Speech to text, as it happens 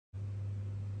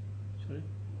Sorry?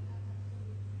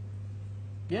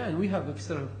 Yeah, and we have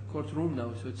extra courtroom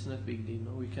now, so it's not big deal.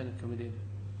 No, we can accommodate.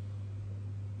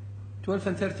 12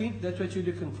 and 13, that's what you're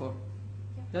looking for.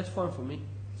 Yeah. That's fine for me.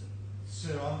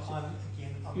 Sir, I'm You're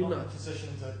not in not. a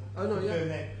position to Oh, no, confirm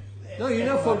yeah. that. No, you're at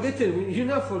not the moment. forgetting. You're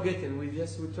not forgetting. We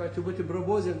try to put a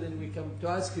proposal, then we come to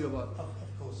ask you about it.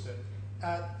 Of course,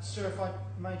 sir. Sir, if I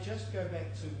may just go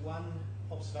back to one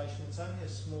observation. It's only a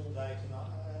small date, and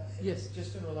Yes.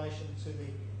 just in relation to the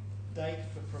date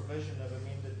for provision of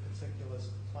amended particulars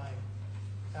claim.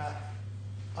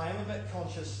 I am a bit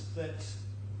conscious that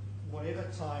whatever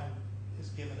time is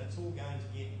given, it's all going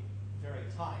to get very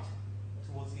tight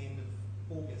towards the end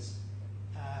of August.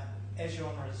 As Your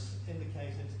Honour has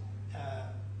indicated,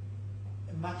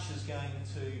 much is going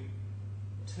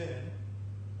to turn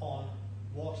on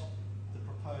what the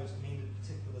proposed amended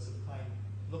particulars of claim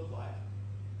look like.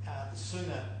 The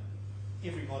sooner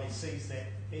everybody sees that,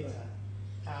 the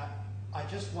better. I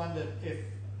just wondered if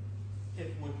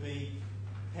it would be,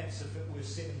 perhaps if it were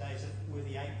 7 days, if it were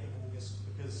the 8th of August,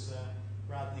 because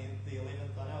rather than the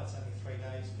 11th, I know it's only 3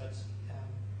 days, but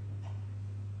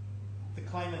the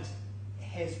claimant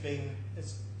has been,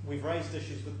 we've raised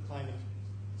issues with the claimant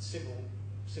several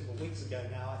weeks ago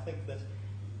now. I think that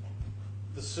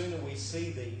the sooner we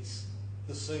see these,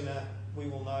 the sooner we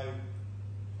will know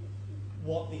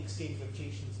what the extent of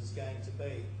objections is going to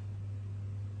be.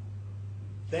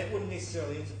 That wouldn't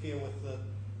necessarily interfere with the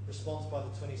response by the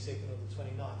 22nd or the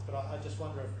 29th, but I just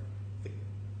wonder if the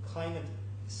claimant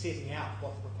setting out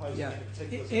what the proposal in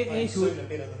particular is sooner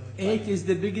better than the claimant. 8 is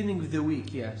the beginning of the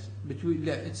week, yes. Between,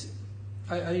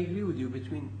 I agree with you,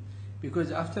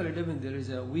 because after 11 there is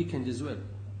a weekend as well.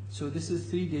 So this is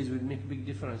 3 days will make a big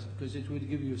difference, because it will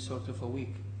give you sort of a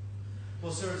week.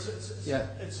 Well, sir,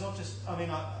 it's not just, I mean,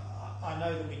 I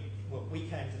know that we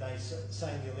came today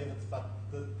saying the 11th, but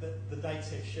the dates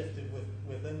have shifted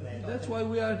within that. That's why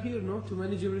we are here, no, to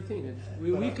manage everything.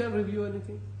 We can review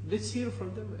anything. Let's hear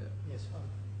from them. Yes, fine.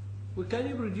 Well, can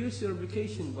you produce your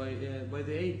application by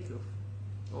the 8th of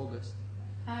August?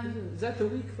 Is that a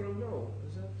week from now?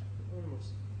 Is that almost?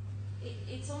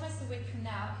 It's almost a week from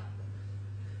now.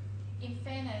 In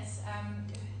fairness,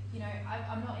 you know,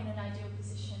 I'm not in an ideal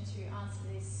position to answer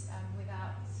this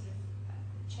without sort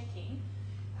of checking.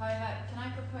 However, can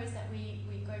I propose that we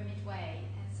go midway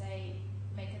and say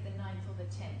make it the 9th or the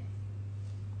 10th?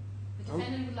 The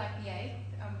defendant would like the 8th.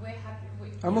 We're happy.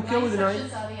 I'm okay with the 9th.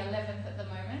 Instructions are the 11th at the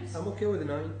moment. I'm okay with the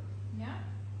 9. Yeah.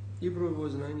 Hebrew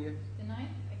was 9, yeah. The 9th.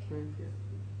 Okay. 9, yeah.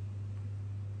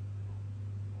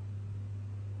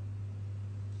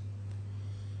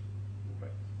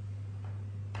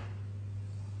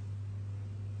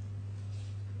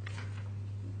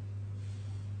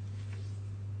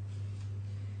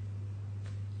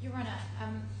 Your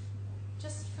Honour,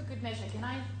 just for good measure, can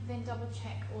I then double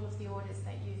check all of the orders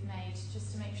that you've made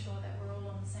just to make sure that we're all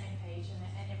on the same page and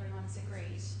everyone's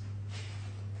agreed?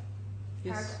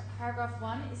 Yes. Paragraph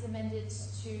 1 is amended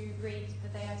to read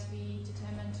that they are to be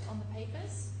determined on the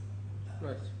papers.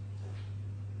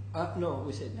 Right. No,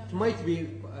 we said No. it might be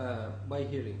by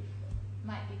hearing.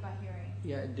 Might be by hearing.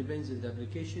 Yeah, it depends on the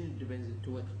application. It depends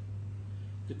on what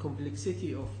the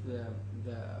complexity of the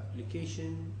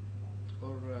application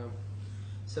or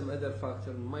some other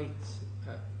factor might.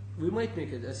 We might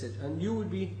make it as it, and you will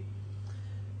be.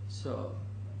 So,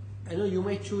 I know you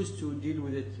might choose to deal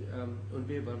with it on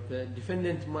paper. The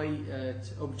defendant might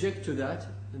object to that,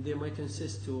 and they might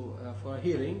insist for a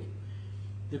hearing.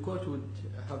 The court would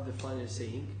have the final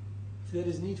saying. If there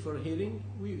is need for a hearing,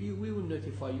 we will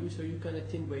notify you, so you can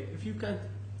attend by. If you can't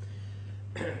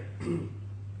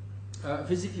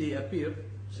physically appear,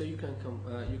 so you can come.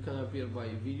 You can appear by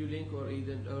video link or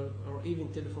even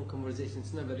telephone conversation.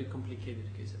 It's not very complicated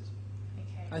cases.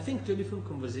 Okay. I think telephone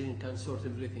conversation can sort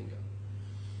everything out.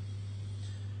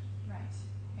 Right.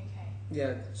 Okay.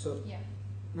 Yeah. So. Yeah.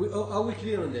 Are we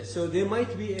clear on this? So there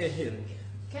might be a hearing.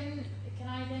 Can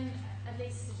I then at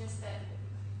least suggest that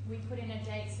we put in a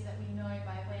date so that we know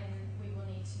by when we will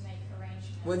need to make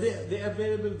arrangements? Well, they're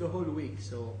available the whole week,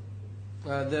 so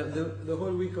the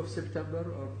whole week of September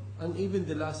and even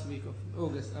the last week of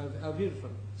August are available.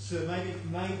 So maybe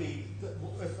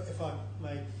if I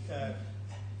may,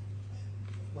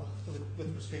 well,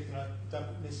 with respect, and I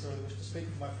don't necessarily wish to speak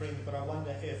for my friend, but I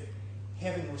wonder if,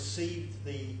 having received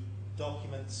the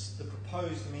documents, the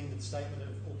proposed amended statement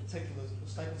or particular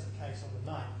statements of case on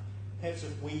the 9th, perhaps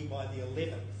if we by the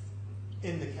 11th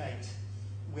indicate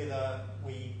whether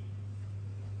we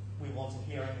want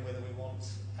a hearing, whether we want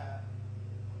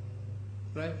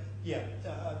right? yeah,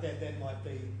 that might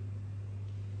be.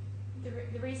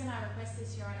 The reason I request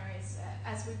this, Your Honour, is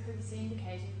as we previously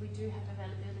indicated, we do have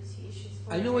availability issues.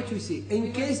 For I know what you see.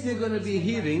 In case they're going to be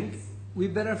hearing, we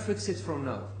better fix it from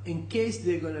now. In case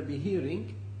they're going to be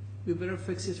hearing, we better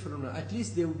fix it from now. At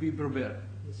least they will be prepared.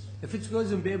 Yes. If it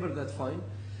goes in paper, that's fine.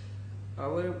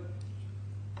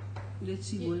 Let's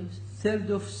see, what is 3rd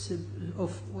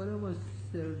of whatever,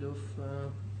 3rd of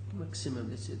maximum,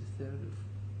 let's say the 3rd of,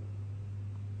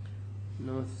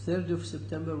 no, 3rd of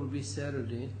September will be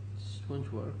Saturday, it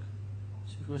won't work,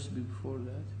 so it must be before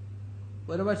that.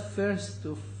 What about 1st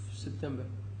of September?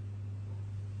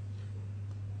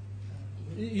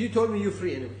 You told me you're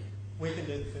free anyway. We can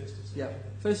do the 1st of September.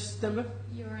 Yeah, 1st of September?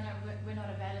 Your Honour, we're not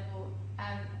available.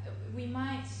 We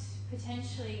might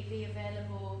potentially be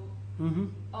available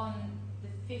on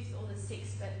the 5th or the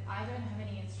 6th, but I don't have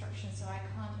any instructions, so I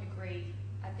can't agree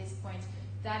at this point.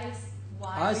 That is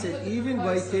why I said even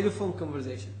by telephone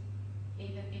conversation.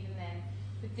 Even then.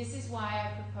 But this is why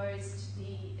I proposed the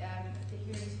hearing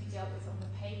to be dealt with on the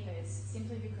papers,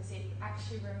 simply because it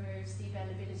actually removes the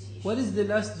availability issue. What is the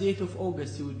last date of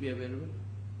August you would be available?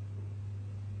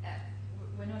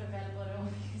 We're not available at all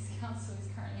because Council is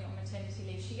currently on maternity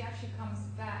leave. She actually comes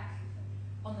back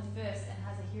on the 1st and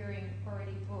has a hearing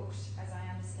already booked, as I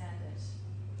understand it.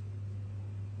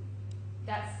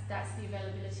 That's the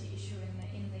availability issue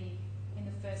in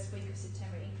the first week of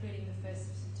September, including the 1st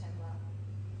of September,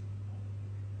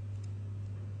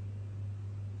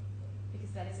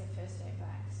 because that is her first day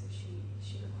back, so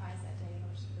she requires that day in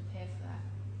order to prepare for that.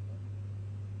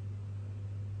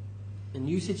 And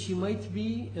you said she might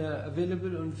be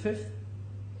available on 5th?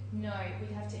 No,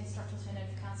 we'd have to instruct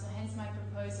alternative counsel. Hence my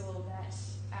proposal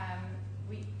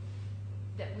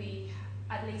that we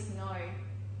at least know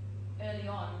early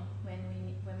on when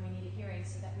we need a hearing,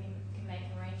 so that we can make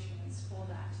arrangements for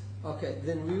that. Okay,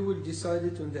 then we will decide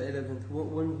it on the 11th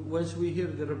once we hear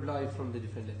the reply from the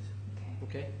defendant.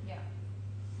 Okay. Okay. Yeah.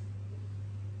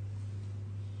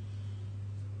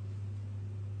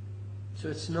 So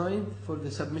it's 9th for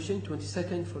the submission,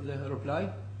 22nd for the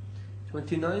reply,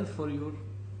 29th for your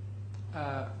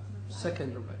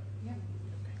second reply. Yeah.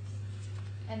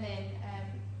 And then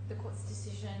the court's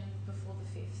decision before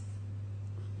the 5th.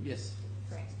 Yes.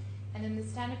 Correct. And then the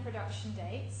standard production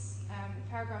dates,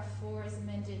 paragraph 4 is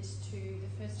amended to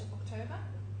the 1st of October.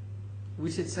 We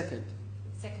said 2nd.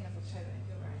 2nd of October,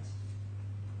 you're right.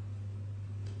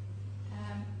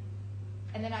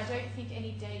 And then I don't think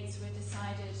any dates were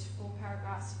decided for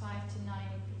paragraphs 5 to 9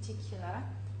 in particular.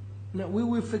 No, we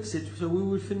will fix it. So we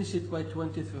will finish it by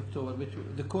 20th of October. But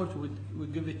the court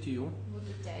would give it to you. With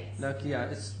the dates. Like, yeah,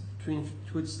 it's between.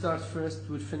 It would start 1st.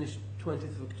 We'll finish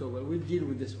 20th of October. We'll deal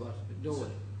with this part. Don't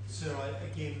worry. Sir,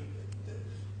 again,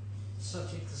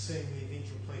 subject to seeing the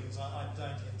eventual pleadings, I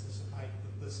don't anticipate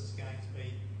that this is going to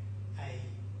be a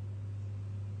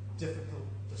difficult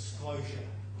disclosure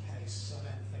case. I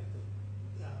don't think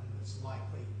that it's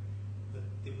likely that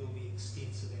there will be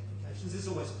extensive applications. There's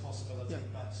always a possibility, Yeah.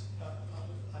 but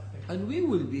I think... And we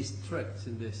will be strict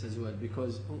in this as well,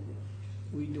 because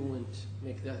we don't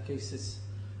make that cases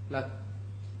like...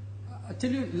 I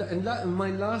tell you, in my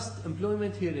last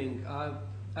employment hearing,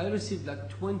 I received like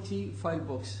 20 file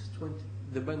books,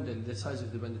 the bundle, the size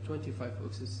of the bundle, 25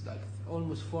 books. It's like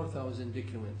almost 4,000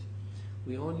 documents.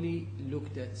 We only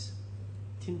looked at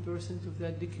 10% of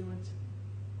that document.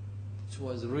 It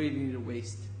was really a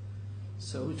waste.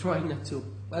 So we try not to.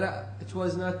 But it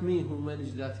was not me who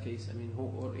managed that case. I mean,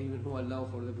 or even who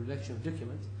allowed for the production of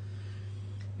documents.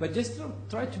 But just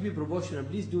try to be proportional.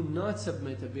 Please do not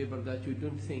submit a paper that you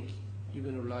don't think you're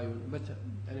going to rely on. But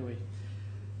anyway.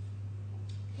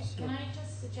 Can I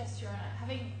just suggest, Your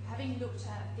Honour, having looked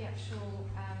at the actual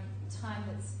time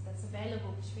that's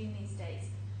available between these dates,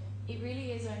 it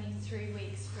really is only 3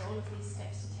 weeks for all of these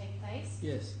steps to take place.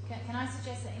 Yes. Can I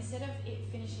suggest that instead of it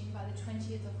finishing by the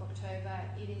 20th of October,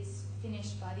 it is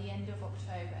finished by the end of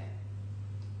October?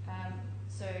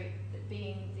 So that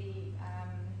being the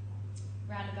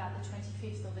round about the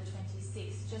 25th or the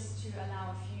 26th, just to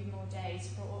allow a few more days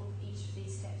for each of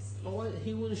these steps. Oh,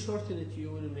 he will shorten it,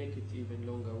 you will make it even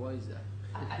longer. Why is that?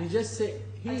 I You just say...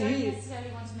 don't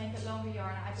necessarily want to make it longer, Your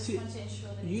Honour. I just want to ensure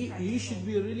that it's practical. You should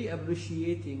be really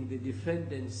appreciating the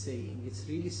defendant saying it's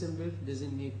really simple,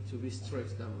 doesn't need to be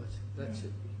strict that much. That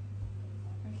should be.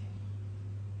 Okay.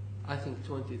 I think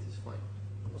 20th is fine.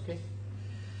 Okay?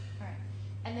 All right.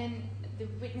 And then the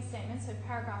witness statement, so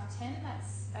paragraph 10,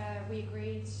 that's we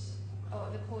agreed, or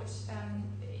the court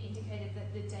indicated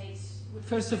that the date would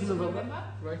be 1st of November.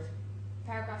 Right?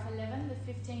 paragraph 11, the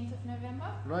 15th of November.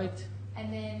 Right.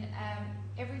 And then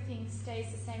everything stays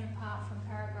the same apart from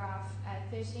paragraph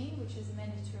 13, which is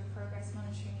amended to a progress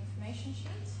monitoring information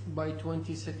sheet. By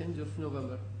 22nd of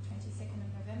November. 22nd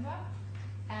of November.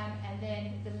 And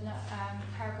then the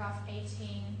paragraph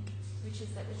 18, which is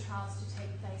that the trials to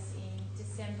take place in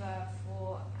December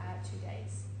for 2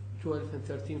 days. 12 and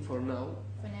 13 for now.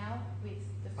 For now, with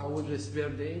the 14th With the spare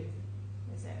day.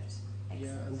 reserved. Excellent.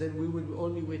 Yeah, and then we will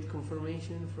only wait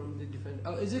confirmation from the defendant.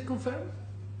 Oh, is it confirmed?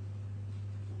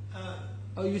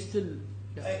 Oh, you still?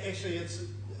 Yeah. Actually, it's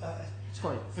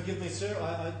fine. Forgive me, sir.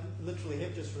 I literally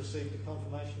have just received a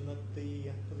confirmation that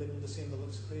the 11 December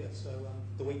looks clear. So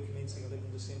the week commencing 11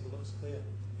 December looks clear.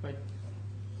 Fine.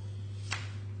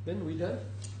 Then we done.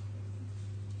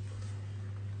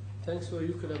 Thanks for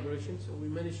your collaboration. So we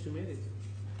managed to make it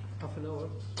half an hour.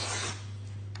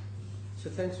 So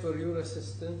thanks for your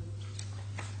assistance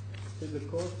to the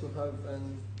court to have a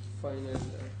final.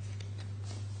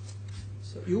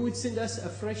 So you would send us a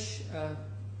fresh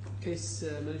case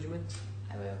management,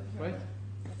 I will. right?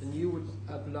 Yes. And you would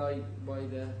apply by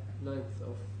the 9th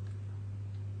of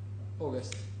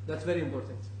August. That's very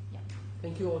important. Yeah.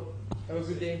 Thank you all. Have a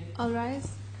good day. All rise.